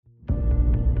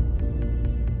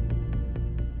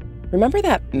Remember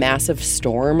that massive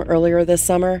storm earlier this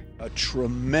summer? A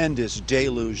tremendous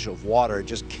deluge of water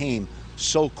just came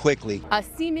so quickly. A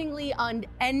seemingly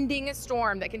unending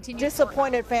storm that continues.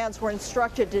 Disappointed fans were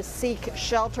instructed to seek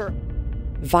shelter.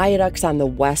 Viaducts on the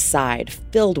west side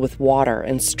filled with water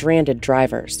and stranded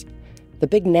drivers. The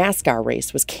big NASCAR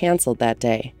race was canceled that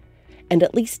day. And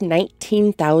at least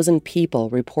 19,000 people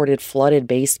reported flooded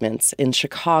basements in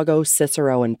Chicago,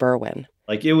 Cicero, and Berwyn.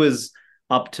 It was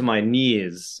up to my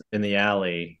knees in the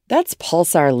alley. That's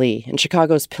Pulsar Lee in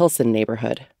Chicago's Pilsen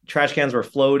neighborhood. Trash cans were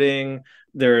floating.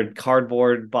 There were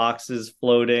cardboard boxes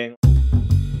floating.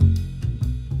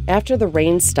 After the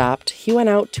rain stopped, he went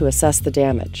out to assess the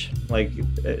damage.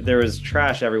 There was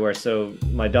trash everywhere, so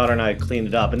my daughter and I cleaned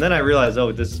it up. And then I realized,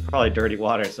 this is probably dirty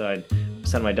water, so I'd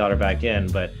send my daughter back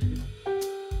in. But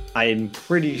I'm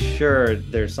pretty sure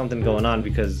there's something going on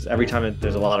because every time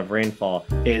there's a lot of rainfall,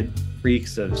 it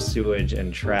reeks of sewage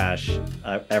and trash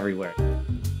everywhere.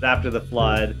 After the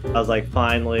flood, I was like,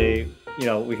 finally,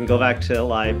 we can go back to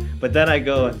life. But then I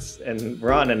go and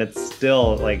run, and it's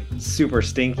still super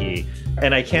stinky.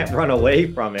 And I can't run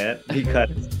away from it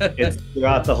because it's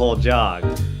throughout the whole jog.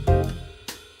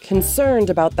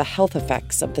 Concerned about the health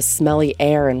effects of the smelly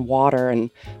air and water and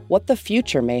what the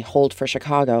future may hold for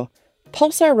Chicago,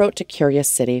 Pulsar wrote to Curious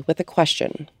City with a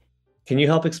question. Can you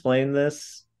help explain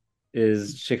this?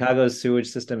 Is Chicago's sewage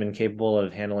system incapable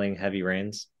of handling heavy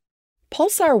rains?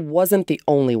 Pulsar wasn't the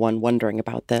only one wondering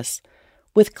about this.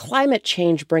 With climate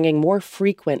change bringing more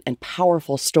frequent and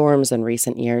powerful storms in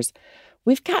recent years,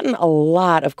 we've gotten a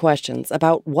lot of questions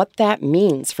about what that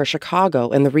means for Chicago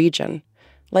and the region.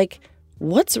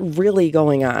 What's really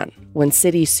going on when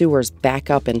city sewers back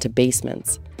up into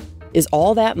basements? Is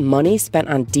all that money spent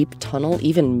on deep tunnel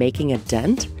even making a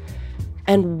dent?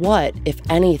 And what, if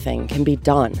anything, can be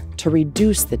done to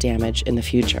reduce the damage in the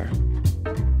future?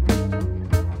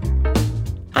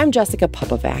 I'm Jessica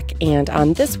Popovac, and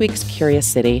on this week's Curious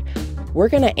City, we're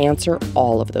going to answer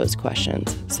all of those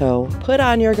questions. So put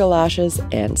on your galoshes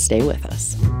and stay with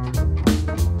us.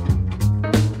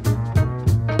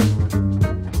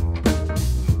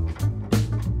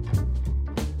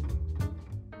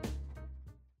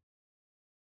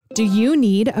 Do you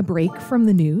need a break from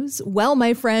the news? Well,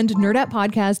 my friend, Nerdette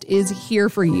Podcast is here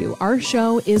for you. Our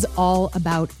show is all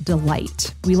about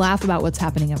delight. We laugh about what's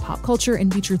happening in pop culture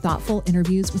and feature thoughtful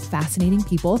interviews with fascinating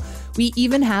people. We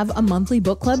even have a monthly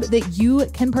book club that you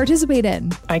can participate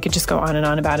in. I could just go on and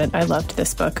on about it. I loved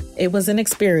this book. It was an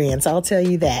experience, I'll tell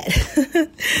you that.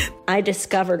 I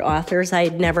discovered authors I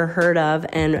had never heard of,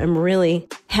 and I'm really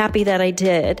happy that I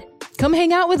did. Come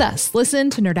hang out with us. Listen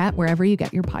to Nerdette wherever you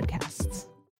get your podcasts.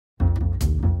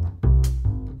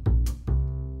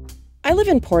 I live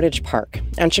in Portage Park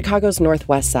on Chicago's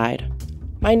northwest side.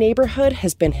 My neighborhood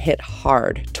has been hit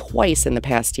hard twice in the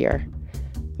past year.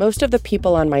 Most of the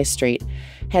people on my street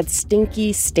had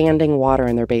stinky standing water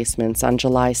in their basements on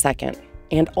July 2nd,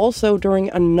 and also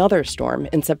during another storm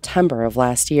in September of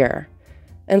last year.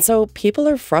 And so people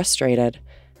are frustrated.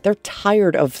 They're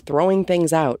tired of throwing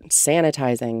things out,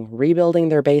 sanitizing, rebuilding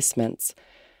their basements.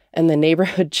 And the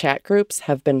neighborhood chat groups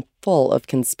have been full of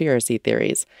conspiracy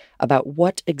theories about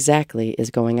what exactly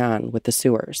is going on with the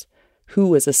sewers,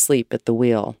 who is asleep at the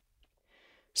wheel.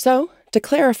 So, to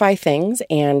clarify things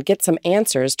and get some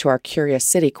answers to our Curious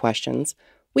City questions,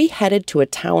 we headed to a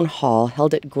town hall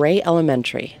held at Gray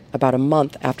Elementary about a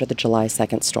month after the July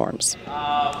 2nd storms.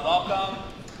 Welcome.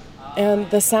 And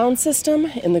the sound system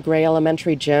in the Gray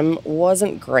Elementary gym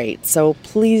wasn't great, so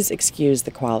please excuse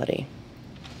the quality.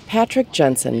 Patrick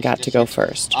Jensen got to go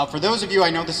first. For those of you, I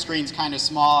know the screen's kind of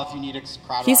small if you need a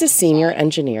crowd. He's a senior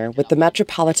engineer with the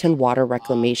Metropolitan Water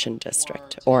Reclamation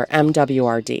District, or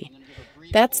MWRD.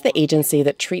 That's the agency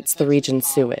that treats the region's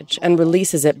sewage and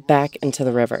releases it back into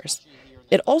the rivers.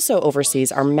 It also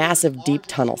oversees our massive deep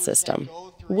tunnel system.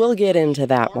 We'll get into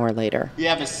that more later. We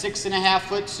have a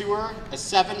 6.5-foot sewer, a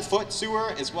 7-foot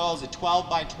sewer, as well as a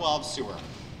 12-by-12 sewer.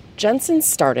 Jensen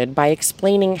started by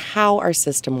explaining how our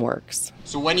system works.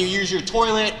 So when you use your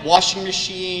toilet, washing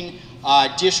machine,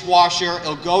 dishwasher,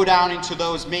 it'll go down into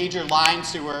those major line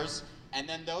sewers, and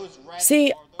then those...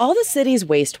 See, all the city's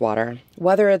wastewater,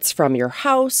 whether it's from your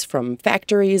house, from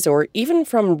factories, or even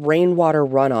from rainwater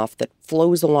runoff that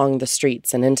flows along the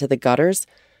streets and into the gutters,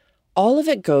 all of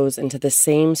it goes into the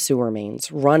same sewer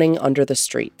mains running under the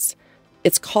streets.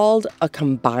 It's called a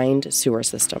combined sewer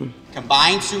system.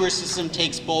 Combined sewer system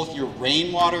takes both your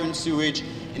rainwater and sewage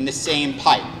in the same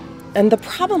pipe. And the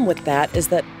problem with that is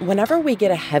that whenever we get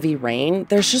a heavy rain,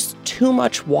 there's just too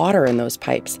much water in those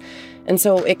pipes. And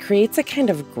so it creates a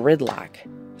kind of gridlock.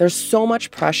 There's so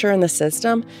much pressure in the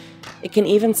system, it can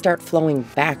even start flowing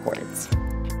backwards.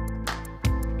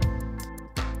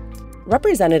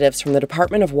 Representatives from the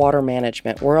Department of Water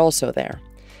Management were also there.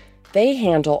 They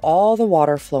handle all the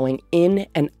water flowing in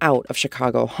and out of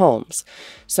Chicago homes.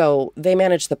 So they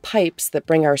manage the pipes that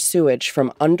bring our sewage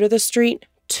from under the street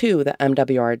to the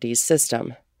MWRD's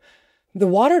system. The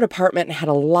water department had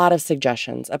a lot of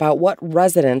suggestions about what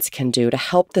residents can do to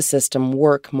help the system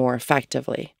work more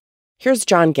effectively. Here's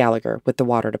John Gallagher with the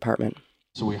water department.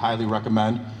 So we highly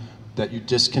recommend that you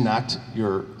disconnect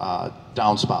your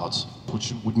downspouts,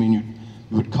 which would mean you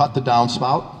would cut the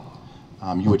downspout,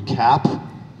 you would cap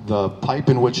the pipe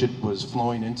in which it was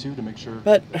flowing into to make sure.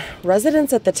 But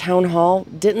residents at the town hall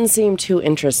didn't seem too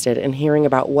interested in hearing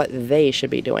about what they should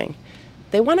be doing.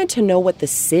 They wanted to know what the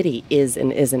city is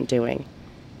and isn't doing.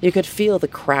 You could feel the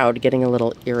crowd getting a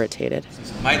little irritated.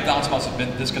 My downspouts have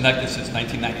been disconnected since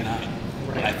 1999,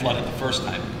 when I flooded the first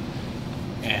time.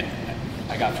 And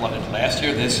I got flooded last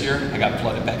year, this year, I got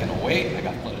flooded back in 2008, I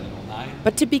got flooded in 2009.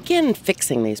 But to begin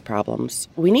fixing these problems,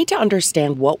 we need to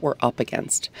understand what we're up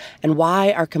against and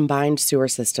why our combined sewer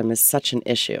system is such an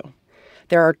issue.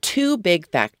 There are two big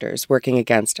factors working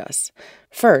against us.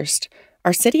 First,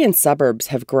 our city and suburbs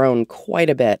have grown quite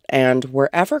a bit, and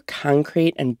wherever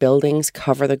concrete and buildings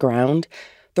cover the ground,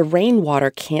 the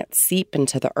rainwater can't seep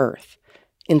into the earth.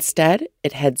 Instead,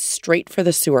 it heads straight for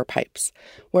the sewer pipes,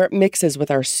 where it mixes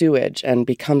with our sewage and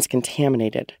becomes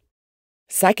contaminated.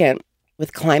 Second,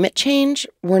 with climate change,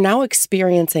 we're now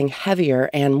experiencing heavier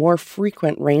and more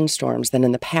frequent rainstorms than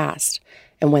in the past.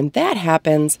 And when that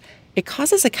happens, it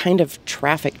causes a kind of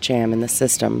traffic jam in the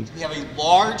system. We have a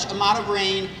large amount of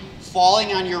rain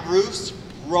falling on your roofs,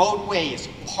 roadways,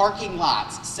 parking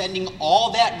lots, sending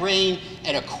all that rain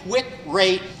at a quick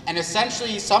rate, and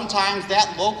essentially sometimes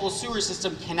that local sewer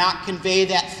system cannot convey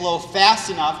that flow fast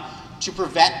enough to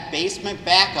prevent basement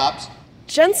backups.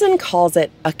 Jensen calls it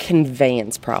a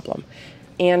conveyance problem.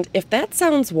 And if that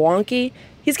sounds wonky,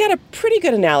 he's got a pretty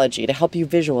good analogy to help you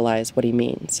visualize what he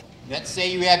means. Let's say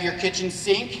you have your kitchen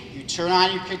sink, you turn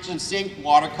on your kitchen sink,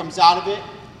 water comes out of it,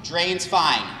 drains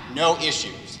fine, no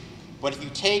issues. But if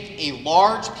you take a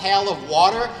large pail of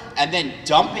water and then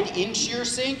dump it into your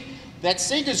sink, that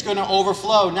sink is going to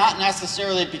overflow, not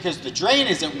necessarily because the drain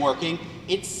isn't working,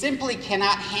 it simply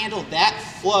cannot handle that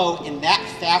flow in that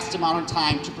fast amount of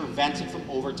time to prevent it from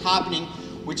overtopping,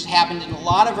 which happened in a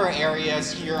lot of our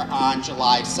areas here on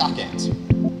July 2nd.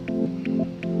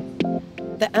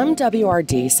 The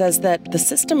MWRD says that the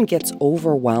system gets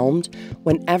overwhelmed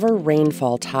whenever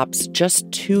rainfall tops just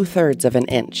 2/3 of an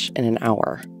inch in an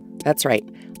hour. That's right,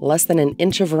 less than an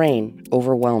inch of rain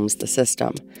overwhelms the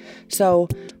system. So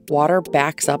water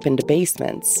backs up into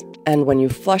basements, and when you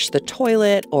flush the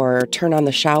toilet or turn on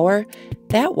the shower,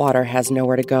 that water has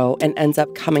nowhere to go and ends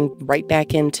up coming right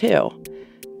back in too.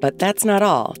 But that's not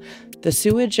all. The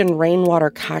sewage and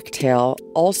rainwater cocktail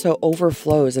also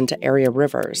overflows into area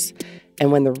rivers.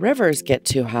 And when the rivers get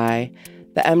too high,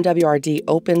 the MWRD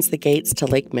opens the gates to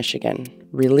Lake Michigan,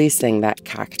 releasing that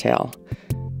cocktail.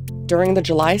 During the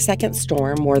July 2nd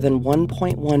storm, more than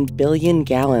 1.1 billion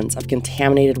gallons of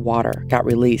contaminated water got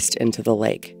released into the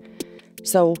lake.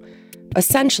 So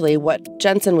essentially, what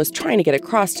Jensen was trying to get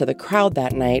across to the crowd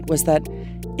that night was that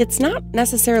it's not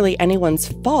necessarily anyone's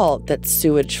fault that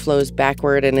sewage flows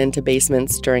backward and into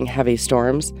basements during heavy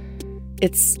storms.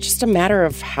 It's just a matter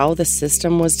of how the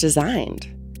system was designed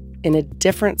in a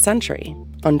different century,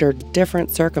 under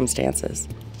different circumstances.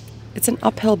 It's an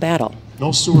uphill battle.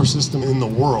 No sewer system in the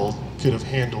world could have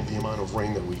handled the amount of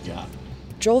rain that we got.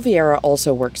 Joel Vieira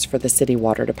also works for the city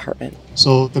water department.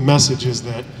 So the message is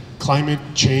that climate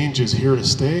change is here to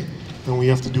stay, and we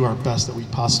have to do our best that we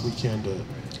possibly can to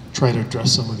try to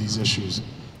address some of these issues.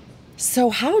 So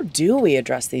how do we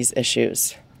address these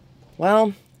issues?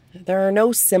 Well, there are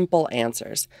no simple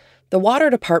answers. The water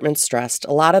department stressed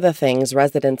a lot of the things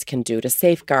residents can do to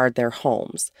safeguard their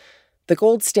homes. The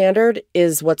gold standard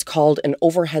is what's called an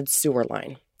overhead sewer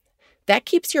line. That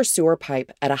keeps your sewer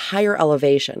pipe at a higher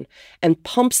elevation and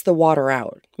pumps the water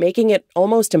out, making it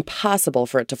almost impossible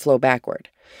for it to flow backward.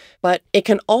 But it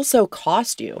can also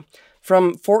cost you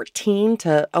from $14,000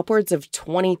 to upwards of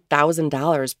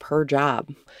 $20,000 per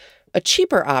job. A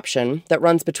cheaper option that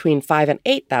runs between $5,000 and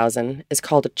 $8,000 is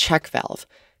called a check valve.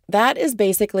 That is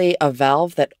basically a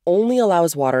valve that only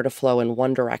allows water to flow in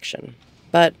one direction.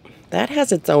 But that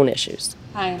has its own issues.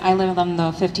 Hi, I live on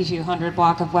the 5200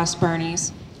 block of West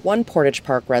Bernie's. One Portage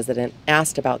Park resident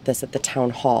asked about this at the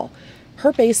town hall.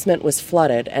 Her basement was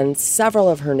flooded, and several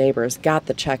of her neighbors got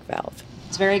the check valve.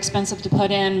 It's very expensive to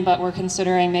put in, but we're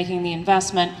considering making the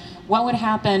investment. What would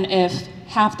happen if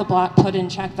half the block put in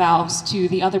check valves to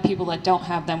the other people that don't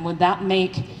have them? Would that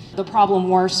make the problem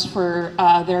worse for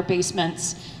their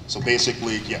basements? So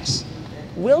basically, yes.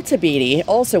 Will Tabiti,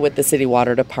 also with the City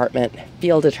Water Department,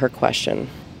 fielded her question.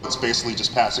 It's basically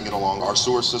just passing it along. Our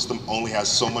sewer system only has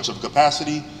so much of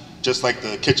capacity, just like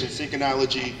the kitchen sink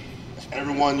analogy. If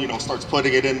everyone, starts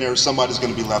putting it in there, somebody's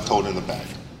going to be left holding the bag.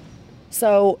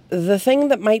 So the thing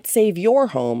that might save your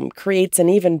home creates an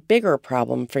even bigger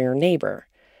problem for your neighbor.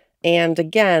 And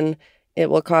again, it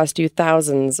will cost you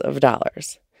thousands of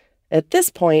dollars. At this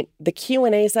point, the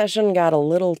Q&A session got a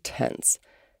little tense.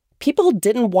 People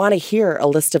didn't want to hear a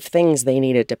list of things they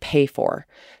needed to pay for.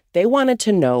 They wanted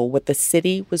to know what the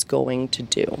city was going to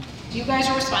do. You guys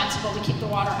are responsible to keep the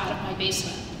water out of my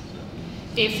basement.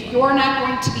 If you're not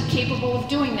going to be capable of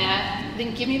doing that,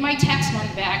 then give me my tax money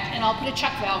back and I'll put a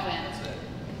check valve in.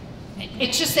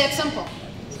 It's just that simple.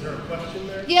 Is there a question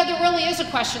there? Yeah, there really is a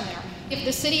question there. If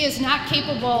the city is not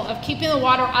capable of keeping the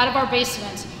water out of our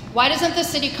basements, why doesn't the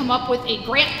city come up with a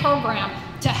grant program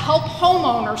to help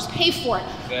homeowners pay for it?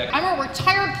 Exactly. I'm a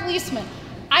retired policeman.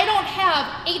 I don't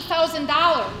have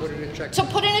 $8,000 to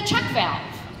put in a check valve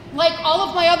like all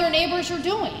of my other neighbors are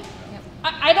doing.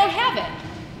 I don't have it.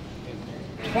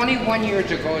 21 years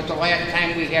ago is the last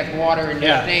time we had water in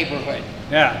this neighborhood.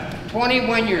 Yeah.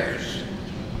 21 years.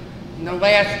 In the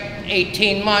last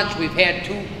 18 months, we've had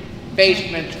 2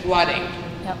 basements flooding.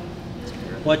 Yep.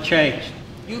 What changed?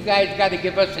 You guys got to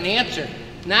give us an answer,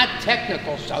 not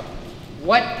technical stuff.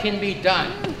 What can be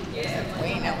done? Yeah,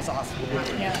 Wayne, that was awesome.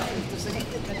 Yeah.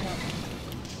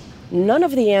 None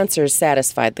of the answers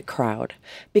satisfied the crowd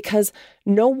because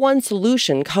no one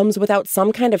solution comes without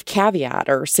some kind of caveat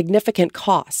or significant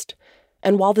cost.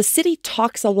 And while the city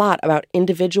talks a lot about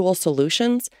individual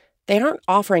solutions, they aren't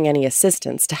offering any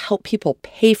assistance to help people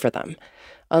pay for them,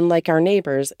 unlike our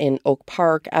neighbors in Oak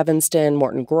Park, Evanston,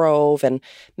 Morton Grove, and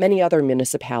many other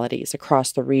municipalities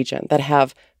across the region that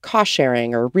have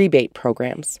cost-sharing or rebate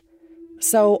programs.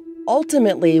 So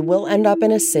ultimately, we'll end up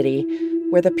in a city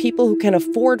where the people who can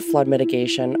afford flood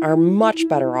mitigation are much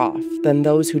better off than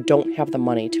those who don't have the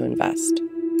money to invest.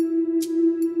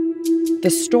 The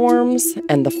storms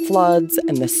and the floods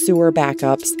and the sewer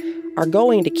backups are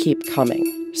going to keep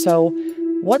coming. So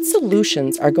what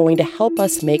solutions are going to help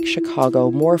us make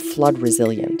Chicago more flood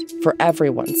resilient for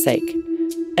everyone's sake?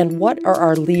 And what are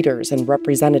our leaders and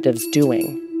representatives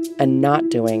doing and not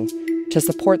doing to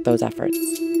support those efforts?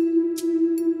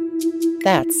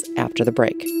 That's after the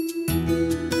break.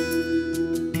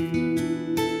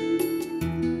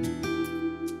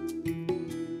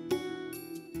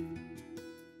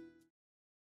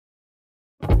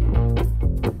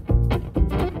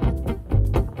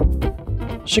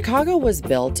 Chicago was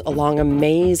built along a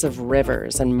maze of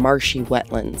rivers and marshy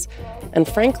wetlands, and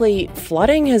frankly,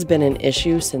 flooding has been an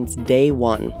issue since day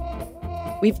one.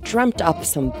 We've dreamt up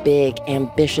some big,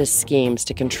 ambitious schemes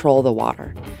to control the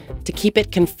water, to keep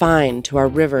it confined to our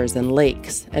rivers and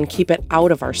lakes, and keep it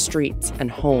out of our streets and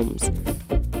homes.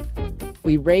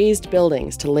 We raised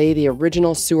buildings to lay the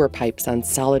original sewer pipes on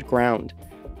solid ground.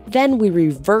 Then we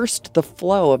reversed the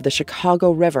flow of the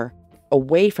Chicago River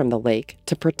away from the lake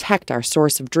to protect our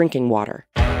source of drinking water.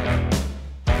 And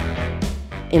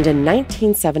in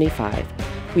 1975,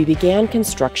 we began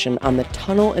construction on the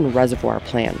Tunnel and Reservoir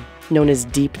Plan, known as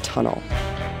Deep Tunnel.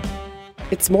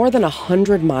 It's more than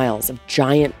 100 miles of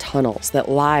giant tunnels that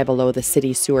lie below the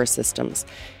city's sewer systems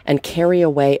and carry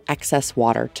away excess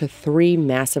water to 3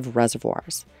 massive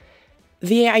reservoirs.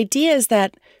 The idea is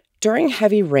that during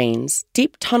heavy rains,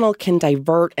 Deep Tunnel can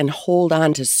divert and hold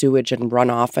on to sewage and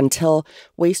runoff until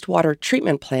wastewater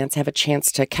treatment plants have a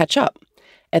chance to catch up.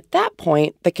 At that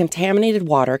point, the contaminated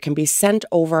water can be sent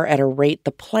over at a rate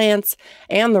the plants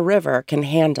and the river can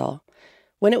handle.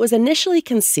 When it was initially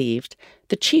conceived,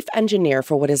 the chief engineer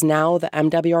for what is now the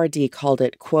MWRD called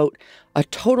it, quote, a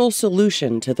total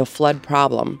solution to the flood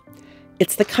problem.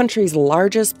 It's the country's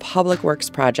largest public works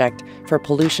project for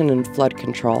pollution and flood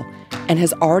control and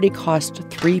has already cost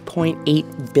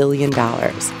 $3.8 billion.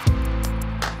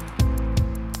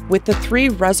 With the 3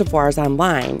 reservoirs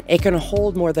online, it can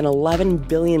hold more than 11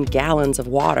 billion gallons of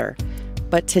water.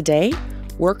 But today,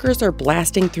 workers are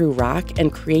blasting through rock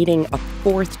and creating a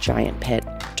 4th giant pit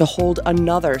to hold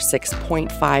another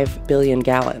 6.5 billion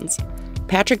gallons.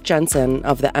 Patrick Jensen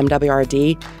of the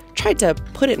MWRD tried to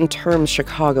put it in terms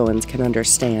Chicagoans can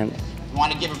understand. You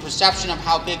want to give a perception of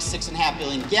how big 6.5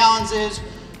 billion gallons is,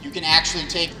 you can actually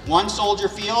take 1 Soldier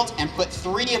Field and put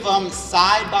 3 of them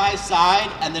side by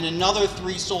side and then another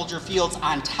 3 Soldier Fields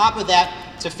on top of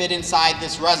that to fit inside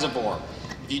this reservoir.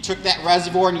 If you took that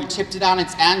reservoir and you tipped it on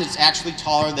its end, it's actually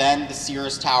taller than the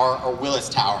Sears Tower or Willis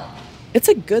Tower. It's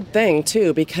a good thing,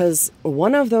 too, because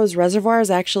one of those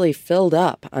reservoirs actually filled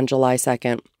up on July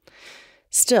 2nd.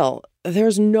 Still,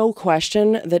 there's no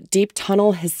question that Deep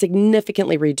Tunnel has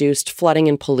significantly reduced flooding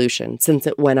and pollution since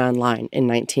it went online in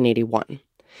 1981.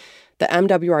 The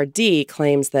MWRD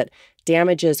claims that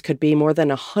damages could be more than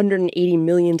 $180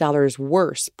 million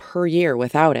worse per year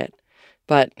without it.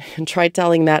 But try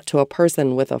telling that to a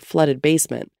person with a flooded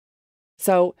basement.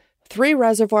 So, 3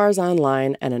 reservoirs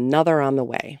online and another on the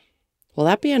way. Will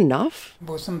that be enough?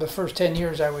 Within the first 10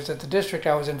 years I was at the district,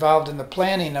 I was involved in the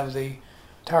planning of the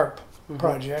TARP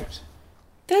project.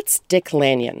 That's Dick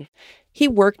Lanyon. He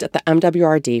worked at the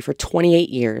MWRD for 28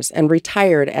 years and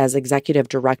retired as executive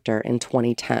director in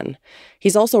 2010.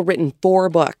 He's also written 4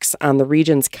 books on the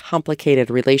region's complicated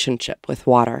relationship with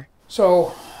water.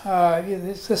 So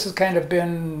this has kind of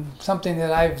been something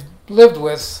that I've lived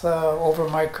with over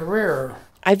my career.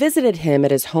 I visited him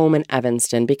at his home in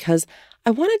Evanston because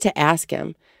I wanted to ask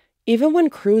him, even when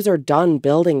crews are done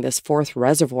building this 4th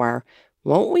reservoir,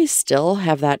 won't we still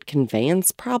have that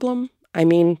conveyance problem? I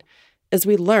mean, as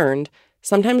we learned,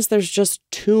 sometimes there's just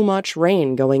too much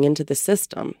rain going into the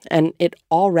system, and it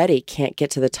already can't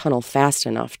get to the tunnel fast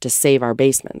enough to save our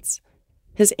basements.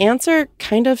 His answer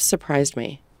kind of surprised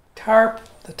me. TARP,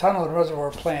 the Tunnel and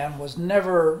Reservoir Plan, was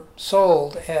never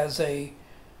sold as a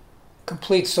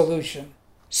complete solution.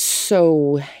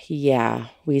 So, yeah,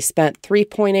 we spent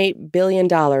 $3.8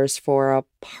 billion for a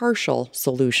partial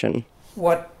solution.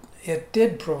 What it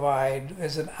did provide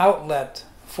is an outlet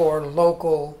for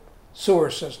local sewer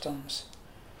systems.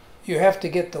 You have to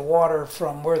get the water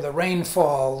from where the rain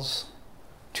falls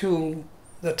to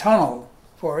the tunnel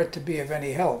for it to be of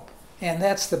any help. And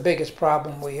that's the biggest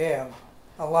problem we have.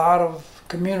 A lot of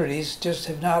communities just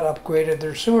have not upgraded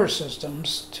their sewer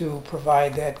systems to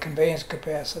provide that conveyance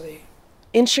capacity.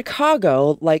 In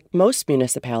Chicago, like most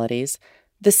municipalities,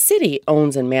 the city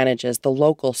owns and manages the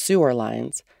local sewer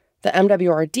lines. The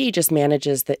MWRD just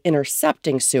manages the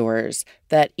intercepting sewers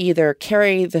that either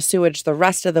carry the sewage the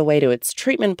rest of the way to its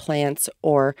treatment plants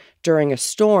or, during a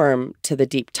storm, to the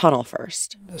deep tunnel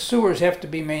first. The sewers have to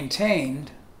be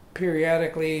maintained,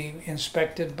 periodically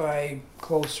inspected by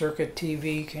closed-circuit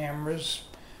TV cameras,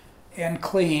 and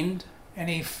cleaned.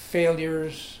 Any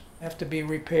failures have to be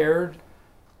repaired.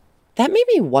 That made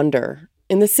me wonder,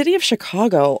 in the city of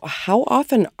Chicago, how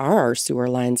often are our sewer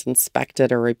lines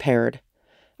inspected or repaired?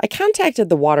 I contacted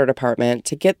the water department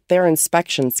to get their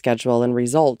inspection schedule and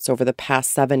results over the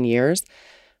past 7 years,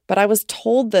 but I was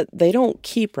told that they don't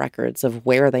keep records of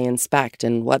where they inspect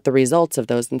and what the results of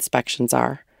those inspections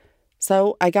are.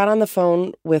 So I got on the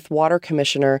phone with Water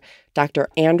Commissioner Dr.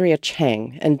 Andrea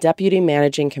Chang and Deputy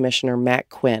Managing Commissioner Matt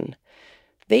Quinn.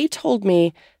 They told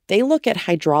me they look at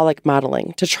hydraulic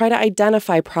modeling to try to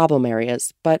identify problem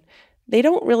areas, but they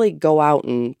don't really go out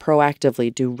and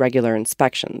proactively do regular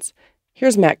inspections.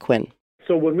 Here's Matt Quinn.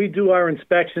 So when we do our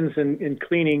inspections and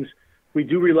cleanings, we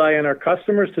do rely on our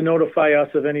customers to notify us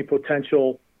of any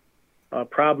potential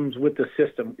problems with the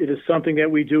system. It is something that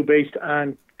we do based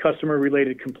on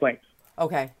customer-related complaints.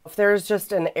 Okay. If there's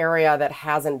just an area that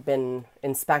hasn't been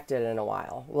inspected in a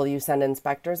while, will you send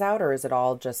inspectors out, or is it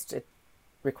all just it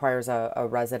requires a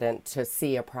resident to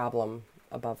see a problem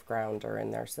above ground or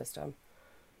in their system?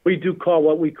 We do call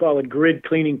what we call a grid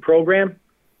cleaning program.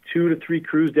 2 to 3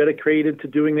 crews dedicated to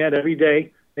doing that every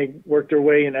day. They work their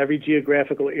way in every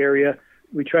geographical area.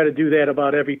 We try to do that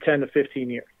about every 10 to 15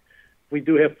 years. We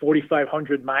do have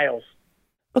 4,500 miles.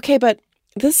 Okay, but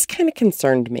this kind of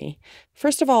concerned me.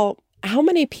 First of all, how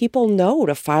many people know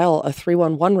to file a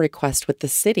 311 request with the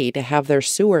city to have their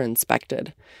sewer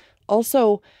inspected?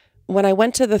 Also, when I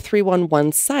went to the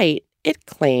 311 site, it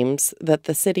claims that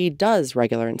the city does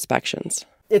regular inspections.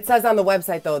 It says on the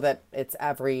website, though, that it's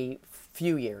every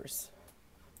few years.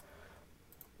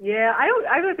 Yeah,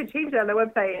 I would have to change that on the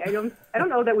website. I don't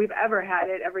know that we've ever had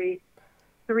it every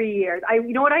 3 years.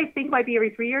 You know what I think might be every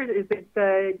 3 years is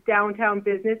the downtown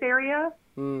business area.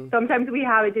 Sometimes we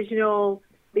have additional,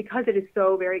 because it is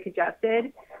so very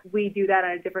congested, we do that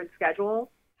on a different schedule.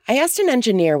 I asked an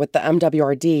engineer with the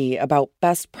MWRD about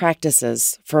best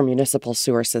practices for municipal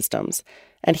sewer systems,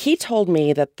 and he told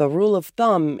me that the rule of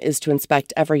thumb is to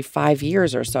inspect every 5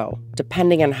 years or so,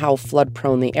 depending on how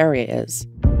flood-prone the area is.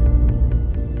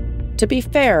 To be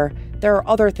fair, there are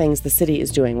other things the city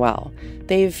is doing well.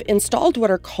 They've installed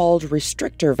what are called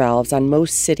restrictor valves on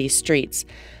most city streets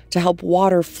to help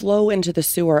water flow into the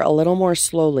sewer a little more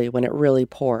slowly when it really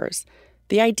pours.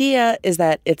 The idea is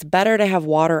that it's better to have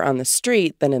water on the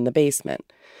street than in the basement.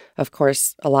 Of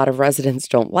course, a lot of residents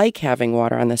don't like having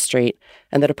water on the street,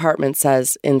 and the department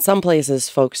says in some places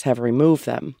folks have removed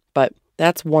them. But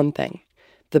that's one thing.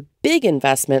 The big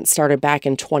investment started back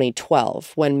in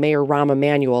 2012 when Mayor Rahm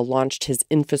Emanuel launched his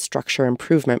infrastructure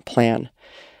improvement plan.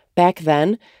 Back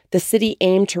then, the city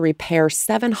aimed to repair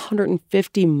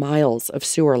 750 miles of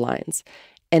sewer lines,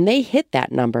 and they hit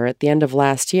that number at the end of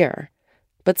last year.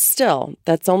 But still,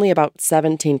 that's only about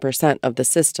 17% of the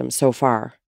system so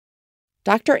far.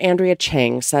 Dr. Andrea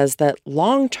Chang says that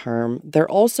long-term, they're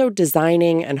also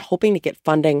designing and hoping to get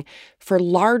funding for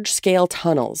large-scale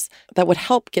tunnels that would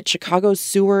help get Chicago's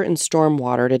sewer and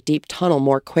stormwater to deep tunnel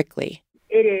more quickly.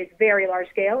 It is very large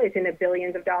scale. It's in the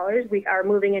billions of dollars. We are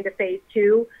moving into phase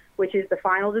 2, which is the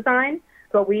final design,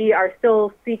 but we are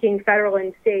still seeking federal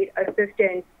and state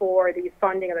assistance for the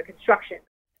funding of the construction.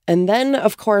 And then,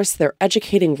 of course, they're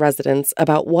educating residents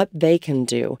about what they can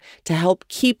do to help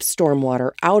keep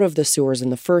stormwater out of the sewers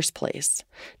in the first place.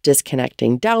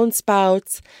 Disconnecting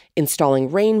downspouts,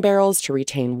 installing rain barrels to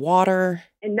retain water.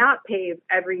 And not pave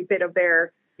every bit of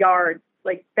their yard.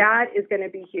 Like, that is going to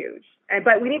be huge.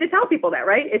 But we need to tell people that,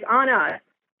 right? It's on us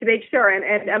to make sure, and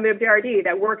MWRD,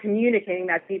 that we're communicating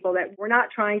that to people, that we're not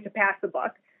trying to pass the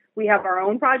buck. We have our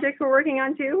own projects we're working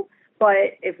on, too.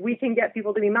 But if we can get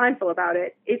people to be mindful about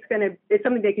it, it's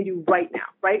something they can do right now,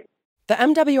 right? The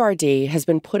MWRD has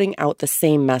been putting out the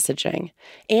same messaging,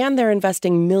 and they're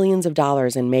investing millions of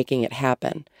dollars in making it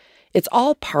happen. It's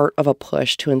all part of a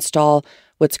push to install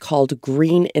what's called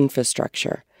green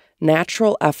infrastructure,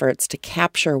 natural efforts to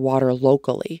capture water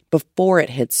locally before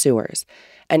it hits sewers,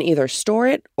 and either store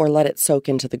it or let it soak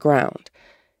into the ground.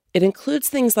 It includes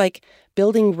things like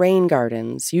building rain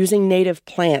gardens, using native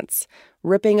plants,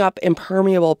 ripping up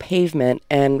impermeable pavement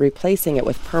and replacing it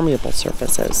with permeable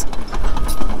surfaces.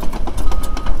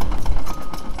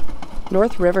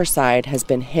 North Riverside has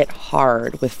been hit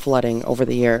hard with flooding over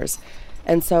the years,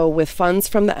 and so with funds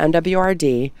from the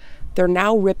MWRD, they're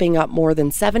now ripping up more than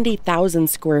 70,000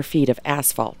 square feet of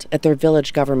asphalt at their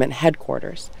village government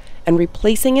headquarters and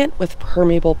replacing it with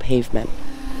permeable pavement.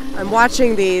 I'm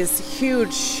watching these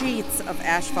huge sheets of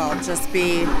asphalt just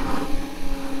be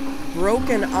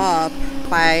broken up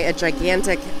by a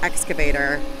gigantic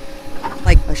excavator,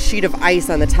 like a sheet of ice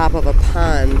on the top of a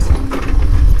pond.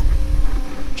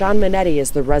 John Minetti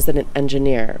is the resident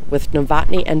engineer with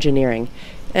Novotny Engineering,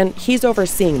 and he's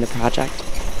overseeing the project.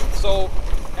 So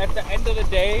at the end of the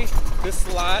day, this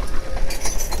lot,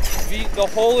 the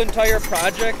whole entire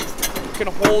project can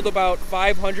hold about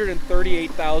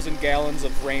 538,000 gallons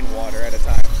of rainwater at a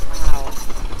time. Wow.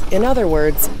 In other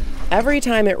words, every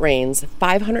time it rains,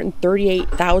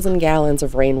 538,000 gallons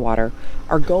of rainwater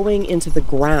are going into the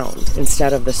ground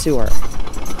instead of the sewer.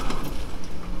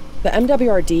 The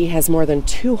MWRD has more than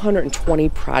 220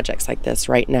 projects like this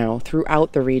right now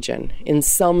throughout the region in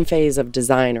some phase of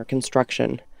design or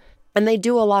construction. And they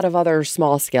do a lot of other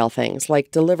small-scale things, like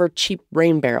deliver cheap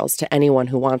rain barrels to anyone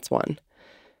who wants one.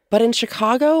 But in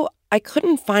Chicago, I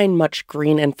couldn't find much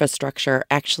green infrastructure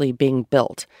actually being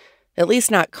built, at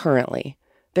least not currently.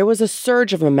 There was a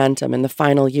surge of momentum in the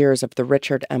final years of the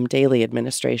Richard M. Daley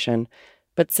administration,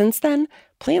 but since then,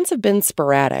 plans have been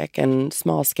sporadic and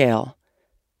small-scale.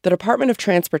 The Department of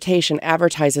Transportation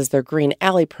advertises their Green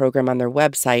Alley program on their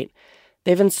website.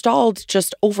 They've installed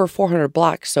just over 400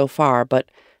 blocks so far, but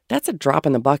that's a drop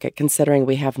in the bucket considering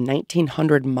we have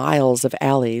 1,900 miles of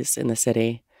alleys in the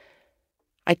city.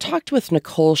 I talked with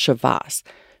Nicole Chavas.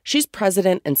 She's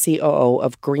president and COO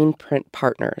of Greenprint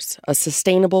Partners, a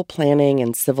sustainable planning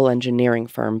and civil engineering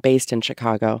firm based in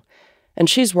Chicago. And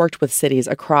she's worked with cities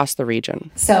across the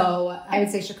region. So I would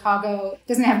say Chicago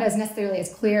doesn't have necessarily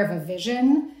as clear of a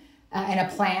vision and a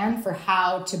plan for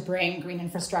how to bring green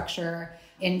infrastructure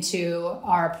into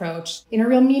our approach in a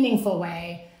real meaningful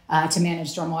way to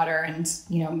manage stormwater and,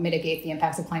 mitigate the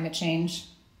impacts of climate change.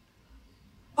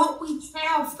 But we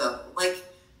have, though.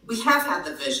 We have had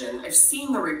the vision. I've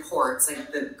seen the reports,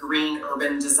 like the green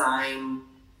urban design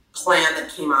plan that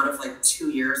came out of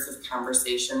 2 years of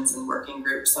conversations and working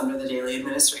groups under the Daley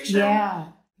administration. Yeah.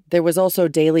 There was also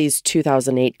Daley's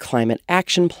 2008 Climate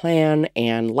Action Plan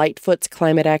and Lightfoot's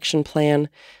Climate Action Plan,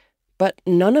 but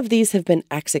none of these have been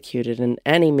executed in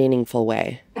any meaningful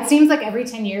way. It seems like every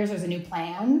 10 years there's a new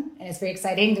plan, and it's very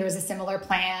exciting. There was a similar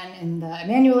plan in the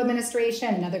Emanuel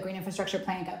administration. Another green infrastructure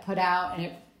plan got put out, and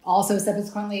it also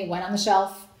subsequently went on the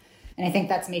shelf. And I think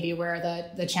that's maybe where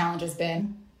the challenge has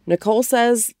been. Nicole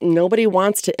says nobody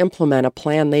wants to implement a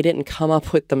plan they didn't come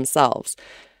up with themselves.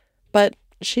 But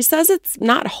she says it's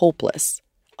not hopeless.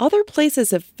 Other places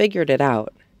have figured it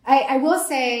out. I will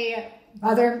say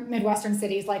other Midwestern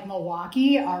cities like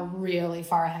Milwaukee are really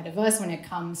far ahead of us when it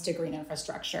comes to green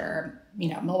infrastructure.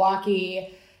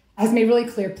 Milwaukee has made really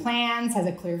clear plans, has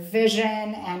a clear vision,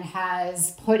 and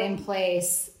has put in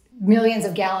place millions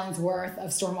of gallons worth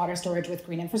of stormwater storage with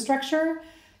green infrastructure.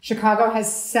 Chicago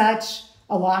has such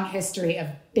a long history of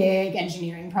big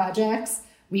engineering projects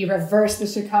We reversed the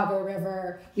Chicago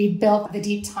River. We built the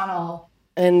deep tunnel.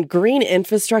 And green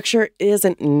infrastructure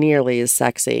isn't nearly as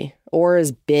sexy or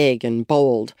as big and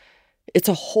bold. It's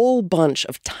a whole bunch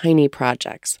of tiny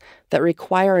projects that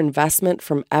require investment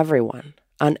from everyone,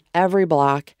 on every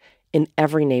block, in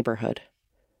every neighborhood.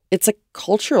 It's a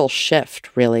cultural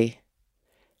shift, really.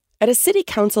 At a city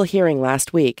council hearing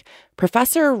last week,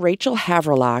 Professor Rachel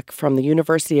Haverlock from the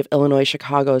University of Illinois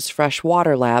Chicago's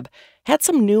Freshwater Lab had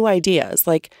some new ideas,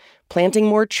 like planting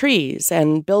more trees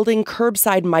and building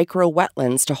curbside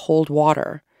micro-wetlands to hold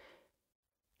water.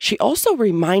 She also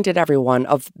reminded everyone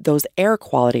of those air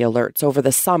quality alerts over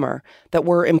the summer that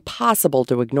were impossible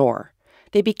to ignore.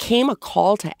 They became a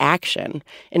call to action,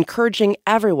 encouraging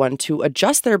everyone to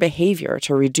adjust their behavior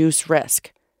to reduce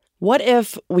risk. What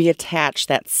if we attach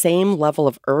that same level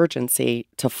of urgency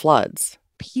to floods?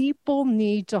 People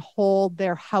need to hold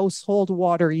their household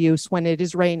water use when it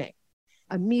is raining.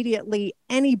 Immediately,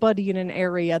 anybody in an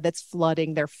area that's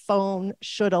flooding, their phone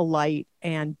should alight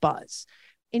and buzz.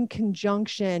 In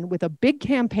conjunction with a big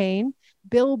campaign,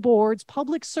 billboards,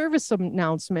 public service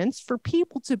announcements for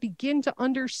people to begin to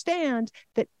understand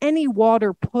that any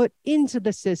water put into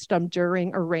the system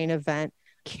during a rain event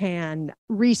can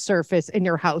resurface in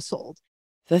your household.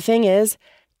 The thing is,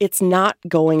 it's not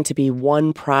going to be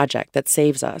one project that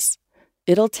saves us.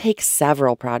 It'll take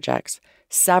several projects,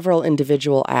 several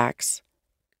individual acts.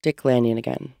 Dick Lanyon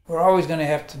again. We're always going to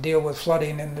have to deal with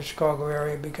flooding in the Chicago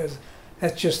area because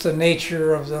that's just the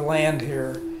nature of the land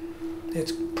here.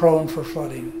 It's prone for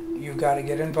flooding. You've got to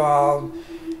get involved.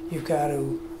 You've got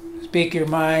to speak your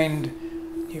mind.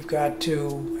 You've got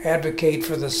to advocate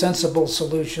for the sensible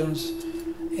solutions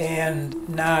and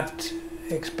not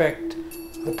expect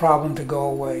the problem to go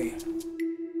away.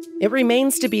 It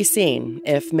remains to be seen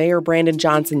if Mayor Brandon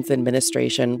Johnson's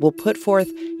administration will put forth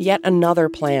yet another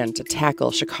plan to tackle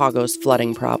Chicago's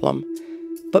flooding problem.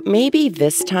 But maybe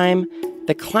this time,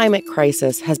 the climate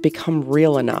crisis has become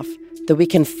real enough that we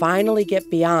can finally get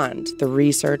beyond the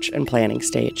research and planning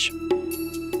stage.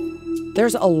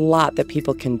 There's a lot that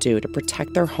people can do to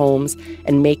protect their homes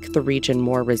and make the region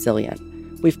more resilient.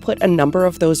 We've put a number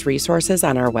of those resources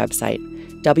on our website,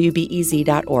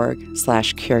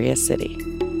 wbez.org/curiouscity.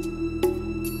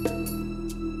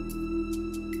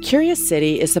 Curious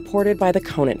City is supported by the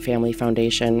Conant Family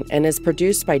Foundation and is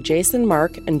produced by Jason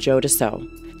Mark and Joe Dassault.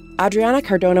 Adriana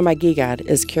Cardona-Magigad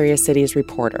is Curious City's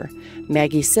reporter.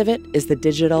 Maggie Civet is the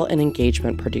digital and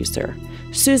engagement producer.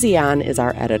 Susie An is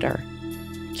our editor.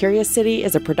 Curious City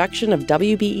is a production of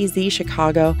WBEZ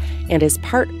Chicago and is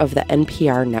part of the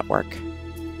NPR network.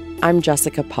 I'm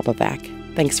Jessica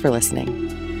Popovac. Thanks for listening.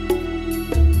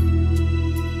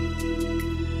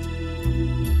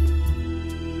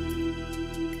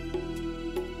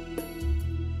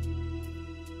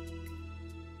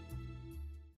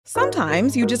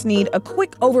 Sometimes you just need a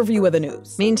quick overview of the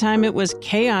news. Meantime, it was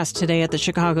chaos today at the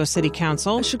Chicago City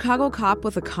Council. A Chicago cop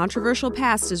with a controversial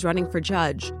past is running for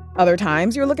judge. Other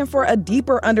times, you're looking for a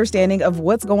deeper understanding of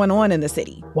what's going on in the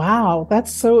city. Wow,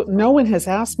 no one has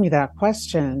asked me that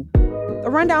question. The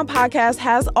Rundown podcast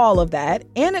has all of that,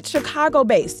 and it's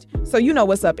Chicago-based, so you know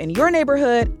what's up in your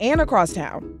neighborhood and across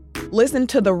town. Listen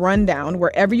to The Rundown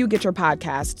wherever you get your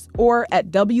podcasts or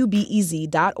at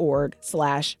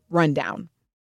wbez.org/rundown.